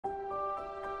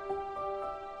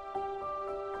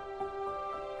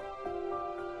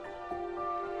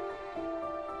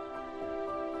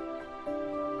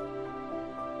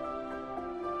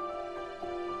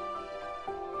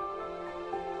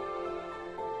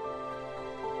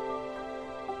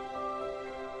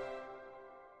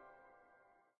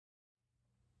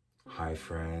Hi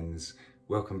friends,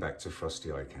 welcome back to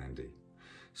Frosty Eye Candy.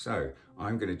 So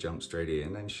I'm going to jump straight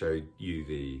in and show you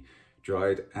the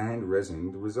dried and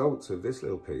resin, the results of this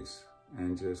little piece.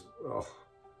 And just, oh,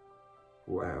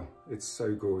 wow, it's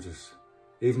so gorgeous.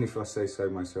 Even if I say so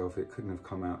myself, it couldn't have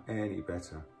come out any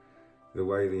better. The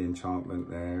way the enchantment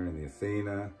there and the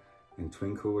Athena and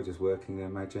Twinkle are just working their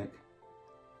magic.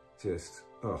 Just,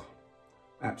 oh,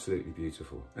 absolutely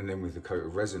beautiful. And then with the coat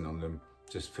of resin on them,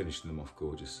 just finishing them off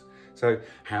gorgeous. So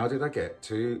how did I get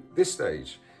to this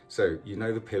stage? So you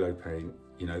know the pillow paint,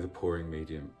 you know the pouring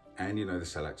medium, and you know the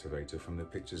cell activator from the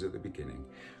pictures at the beginning.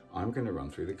 I'm going to run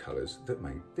through the colours that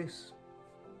made this.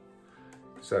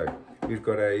 So we've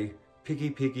got a piggy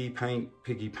paint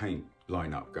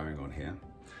lineup going on here.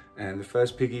 And the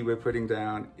first piggy we're putting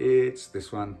down, it's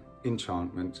this one,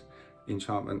 Enchantment.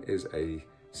 Enchantment is a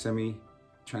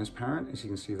semi-transparent, as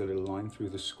you can see the little line through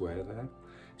the square there.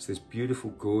 It's this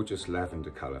beautiful, gorgeous lavender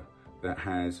colour that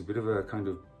has a bit of a kind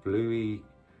of bluey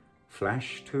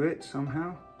flash to it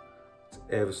somehow. It's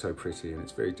ever so pretty and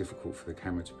it's very difficult for the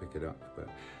camera to pick it up, but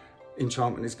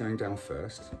Enchantment is going down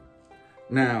first.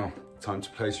 Now, time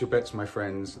to place your bets, my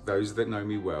friends. Those that know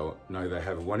me well know they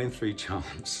have a 1 in 3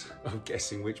 chance of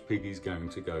guessing which piggy's going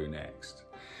to go next.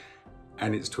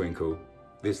 And it's Twinkle,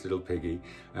 this little piggy.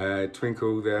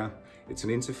 Twinkle there, it's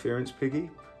an interference piggy.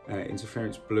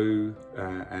 Interference blue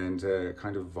and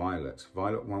kind of violet.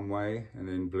 Violet one way and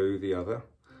then blue the other.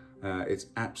 It's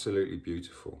absolutely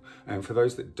beautiful. And for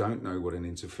those that don't know what an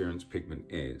interference pigment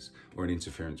is, or an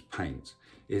interference paint,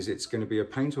 is it's going to be a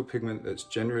paint or pigment that's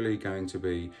generally going to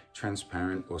be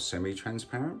transparent or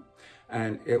semi-transparent.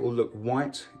 And it will look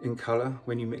white in colour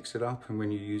when you mix it up and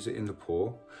when you use it in the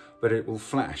pour, but it will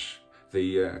flash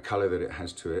the colour that it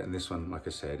has to it. And this one, like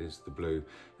I said, is the blue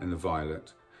and the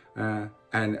violet.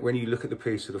 And when you look at the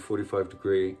piece at a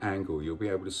 45-degree angle, you'll be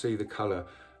able to see the colour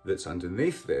that's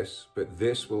underneath this, but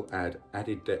this will add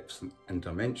added depth and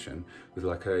dimension with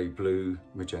like a blue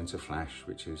magenta flash,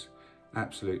 which is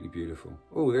absolutely beautiful.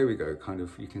 Oh, there we go, kind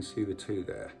of, you can see the two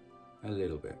there a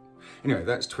little bit. Anyway,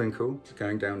 that's Twinkle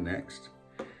going down next.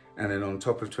 And then on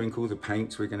top of Twinkle, the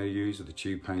paints we're going to use are the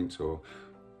tube paint, or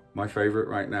my favourite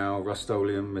right now,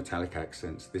 Rust-Oleum metallic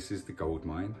accents. This is the Gold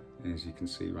Mine, as you can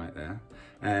see right there.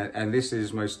 And this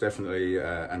is most definitely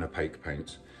an opaque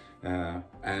paint.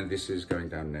 And this is going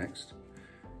down next.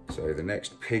 So the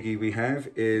next piggy we have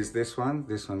is this one.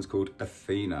 This one's called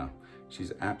Athena.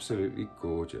 She's absolutely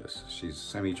gorgeous. She's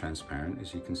semi-transparent,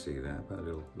 as you can see there, but a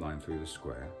little line through the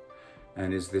square.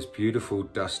 And is this beautiful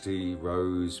dusty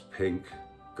rose pink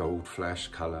gold flash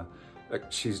colour.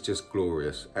 She's just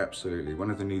glorious, absolutely. One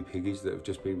of the new piggies that have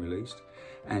just been released.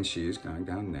 And she is going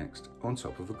down next on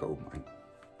top of a gold mine.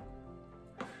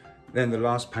 Then the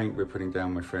last paint we're putting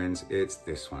down, my friends, it's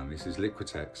this one. This is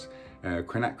Liquitex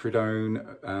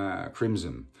Quinacridone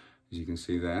Crimson, as you can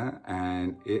see there.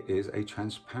 And it is a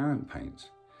transparent paint.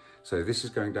 So this is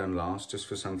going down last, just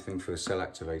for something for the cell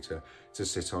activator to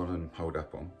sit on and hold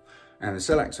up on. And the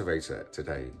cell activator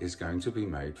today is going to be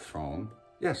made from,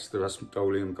 yes, the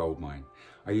Rust-Oleum Gold Mine.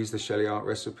 I use the Shelly Art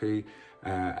recipe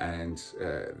and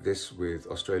this with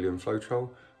Australian Floetrol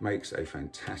makes a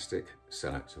fantastic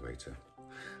cell activator.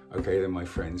 Okay then, my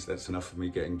friends, that's enough of me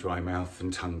getting dry mouth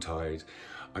and tongue-tied.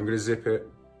 I'm going to zip it,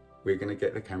 we're going to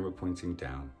get the camera pointing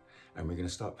down and we're going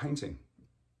to start painting.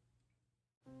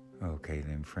 Okay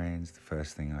then, friends, the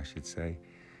first thing I should say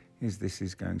is this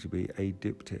is going to be a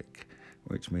diptych,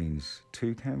 which means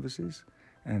 2 canvases.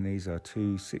 And these are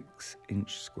 2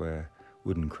 6-inch square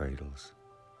wooden cradles.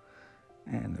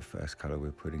 And the first colour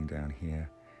we're putting down here,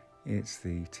 it's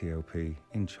the TLP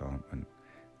Enchantment.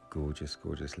 Gorgeous,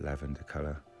 gorgeous lavender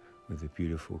colour with a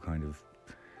beautiful kind of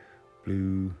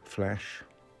blue flash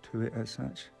to it as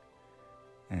such.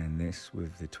 And this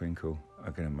with the Twinkle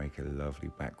are going to make a lovely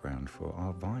background for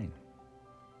our vine.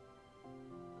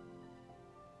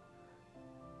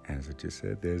 As I just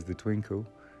said, there's the Twinkle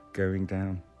going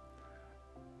down.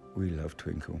 We love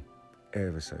Twinkle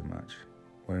ever so much.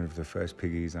 One of the first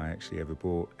piggies I actually ever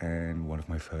bought and one of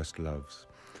my first loves.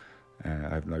 I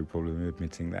have no problem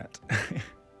admitting that.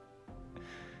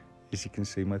 As you can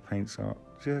see, my paints are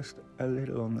just a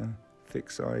little on the thick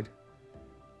side,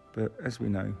 but as we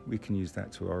know, we can use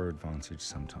that to our advantage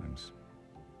sometimes.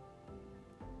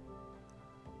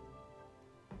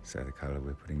 So the colour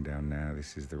we're putting down now,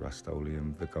 this is the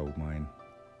Rust-Oleum, the Gold Mine.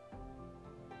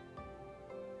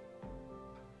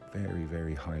 Very,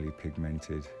 very highly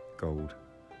pigmented gold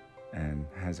and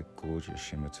has a gorgeous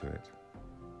shimmer to it.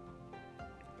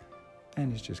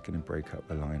 And it's just going to break up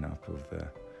the lineup of the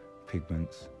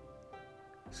pigments.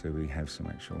 So we have some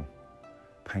actual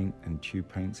paint and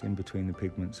tube paints in between the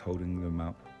pigments holding them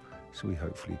up so we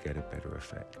hopefully get a better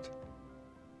effect.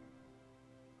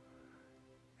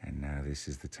 And now this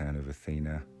is the turn of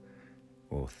Athena,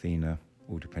 or Athena,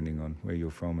 all depending on where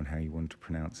you're from and how you want to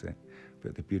pronounce it.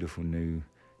 But the beautiful new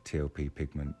TLP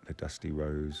pigment, the dusty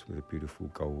rose with a beautiful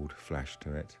gold flash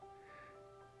to it.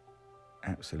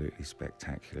 Absolutely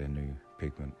spectacular new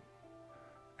pigment,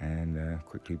 and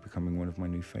quickly becoming one of my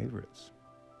new favorites.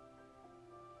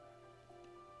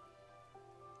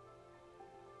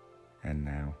 And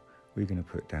now we're going to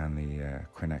put down the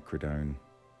quinacridone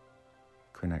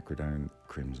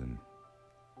crimson.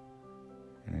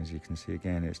 And as you can see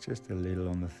again, it's just a little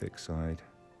on the thick side.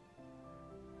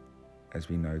 As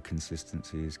we know,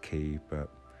 consistency is key, but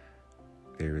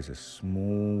there is a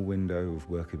small window of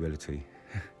workability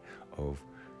of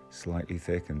slightly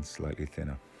thick and slightly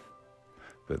thinner.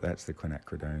 But that's the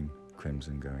quinacridone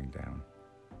crimson going down.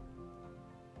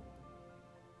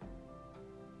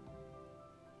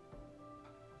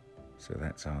 So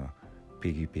that's our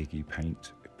piggy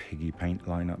paint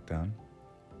lineup done.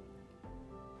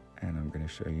 And I'm going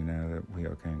to show you now that we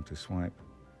are going to swipe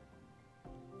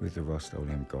with the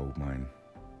Rust-Oleum Goldmine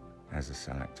as a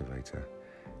cell activator.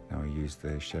 Now I used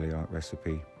the Shelly Art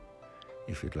recipe.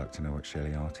 If you'd like to know what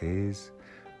Shelly Art is,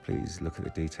 please look at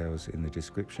the details in the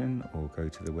description or go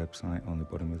to the website on the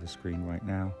bottom of the screen right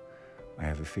now. I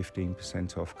have a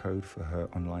 15% off code for her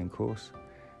online course,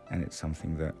 and it's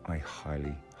something that I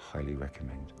highly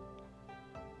recommend.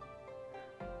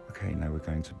 Okay, now we're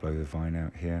going to blow the vine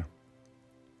out here.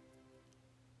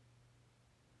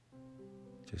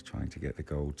 Just trying to get the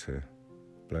gold to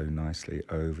blow nicely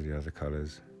over the other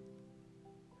colours,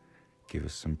 give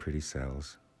us some pretty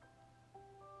cells,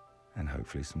 and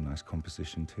hopefully some nice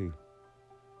composition too.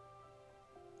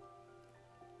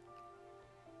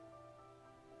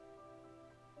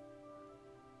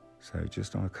 So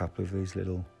just on a couple of these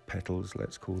little petals,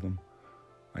 let's call them,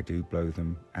 I do blow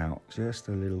them out just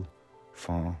a little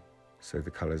far so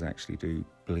the colours actually do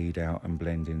bleed out and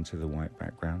blend into the white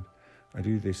background. I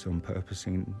do this on purpose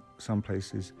in some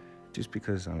places just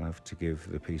because I love to give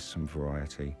the piece some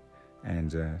variety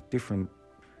and different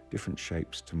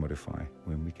shapes to modify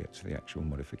when we get to the actual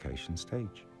modification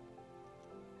stage.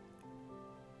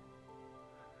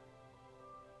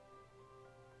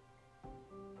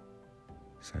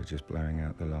 So just blowing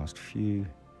out the last few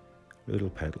little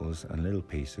petals and little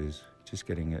pieces, just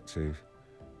getting it to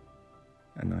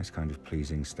a nice kind of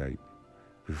pleasing state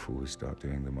before we start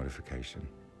doing the modification.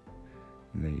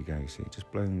 And there you go, you see, just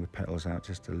blowing the petals out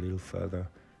just a little further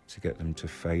to get them to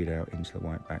fade out into the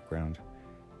white background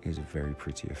is a very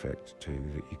pretty effect too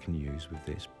that you can use with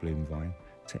this bloom vine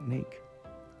technique.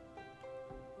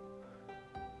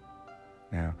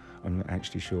 Now, I'm not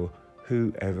actually sure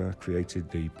who ever created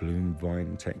the bloom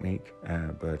vine technique,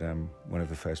 but one of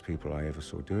the first people I ever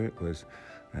saw do it was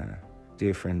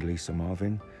dear friend Lisa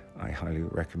Marvin. I highly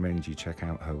recommend you check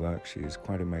out her work. She is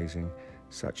quite amazing,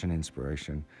 such an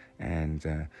inspiration, and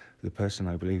the person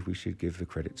I believe we should give the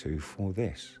credit to for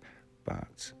this.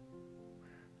 But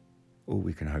all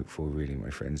we can hope for really, my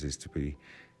friends, is to be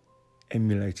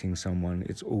emulating someone.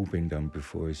 It's all been done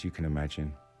before, as you can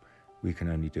imagine. We can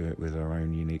only do it with our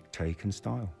own unique take and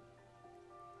style.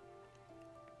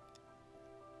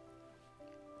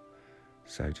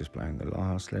 So just blowing the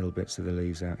last little bits of the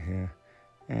leaves out here,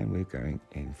 and we're going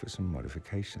in for some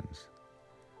modifications.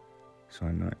 So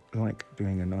I like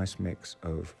doing a nice mix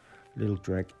of little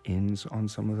drag ins on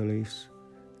some of the leaves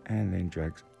and then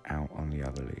drags out on the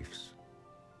other leaves.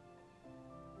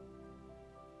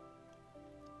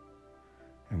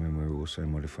 And when we're also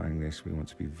modifying this, we want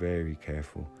to be very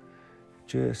careful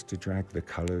just to drag the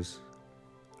colours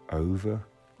over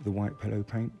the white pillow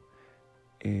paint.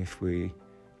 If we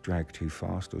drag too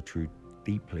fast or too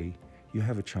deeply, you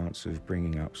have a chance of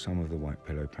bringing up some of the white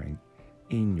pillow paint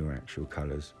in your actual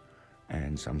colours,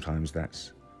 and sometimes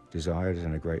that's desired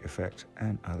and a great effect,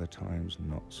 and other times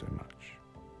not so much.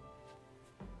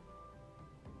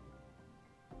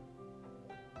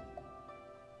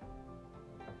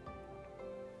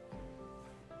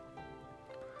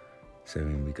 So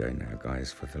in we go now,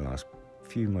 guys, for the last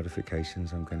few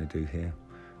modifications I'm going to do here.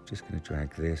 Just going to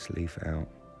drag this leaf out,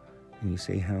 and you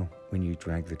see how when you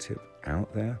drag the tip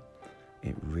out there,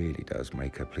 it really does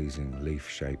make a pleasing leaf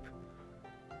shape,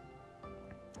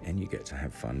 and you get to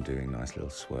have fun doing nice little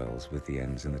swirls with the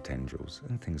ends and the tendrils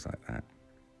and things like that.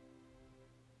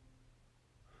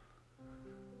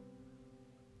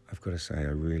 I've got to say,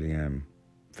 I really am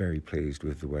very pleased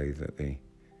with the way that the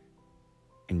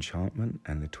enchantment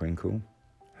and the twinkle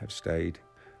have stayed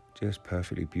just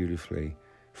perfectly beautifully,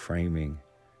 framing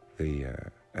the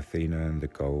Athena and the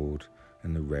gold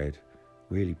and the red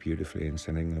really beautifully and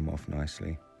sending them off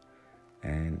nicely.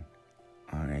 And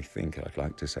I think I'd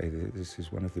like to say that this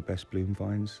is one of the best bloom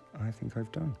vines I think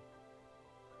I've done.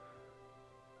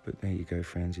 But there you go,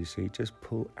 friends. You see, just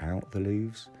pull out the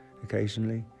leaves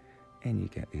occasionally and you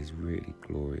get these really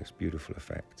glorious, beautiful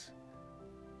effects.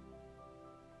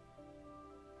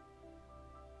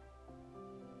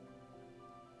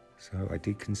 So I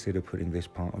did consider putting this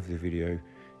part of the video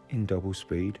in double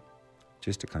speed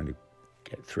just to kind of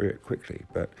get through it quickly.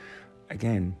 But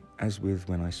again, as with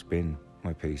when I spin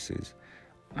my pieces,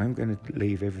 I'm going to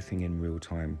leave everything in real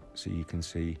time so you can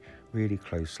see really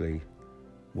closely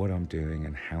what I'm doing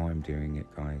and how I'm doing it,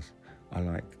 guys. I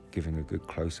like giving a good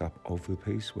close-up of the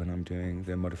piece when I'm doing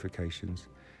the modifications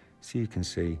so you can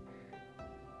see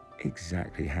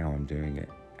exactly how I'm doing it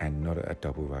and not at a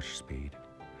double rush speed.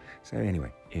 So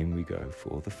anyway, in we go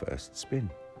for the first spin.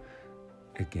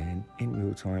 Again, in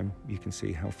real time, you can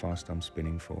see how fast I'm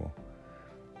spinning for.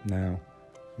 Now,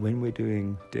 when we're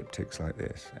doing diptychs like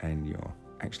this and you're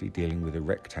actually dealing with a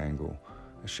rectangle,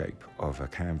 a shape of a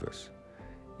canvas,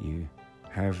 you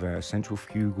have a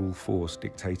centrifugal force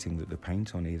dictating that the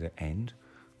paint on either end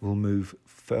will move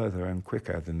further and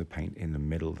quicker than the paint in the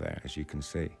middle there, as you can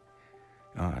see.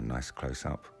 Ah, nice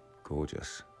close-up,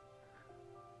 gorgeous.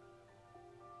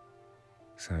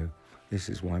 So this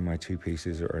is why my two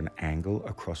pieces are an angle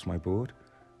across my board.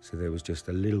 So there was just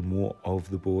a little more of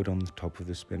the board on the top of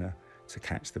the spinner to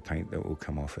catch the paint that will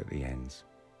come off at the ends.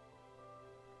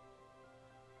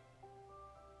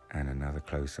 And another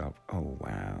close-up. Oh,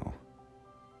 wow.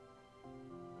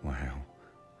 Wow.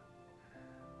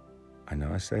 I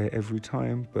know I say it every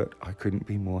time, but I couldn't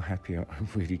be more happier.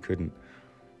 I really couldn't.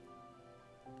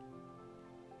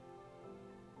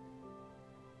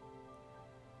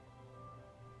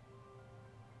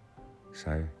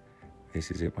 So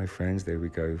this is it, my friends. There we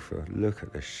go. For look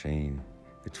at the sheen,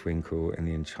 the twinkle and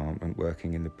the enchantment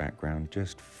working in the background,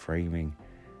 just framing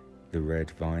the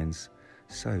red vines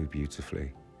so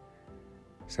beautifully.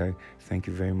 So thank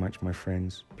you very much, my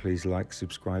friends. Please like,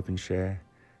 subscribe and share.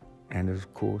 And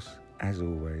of course, as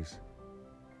always,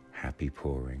 happy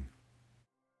pouring.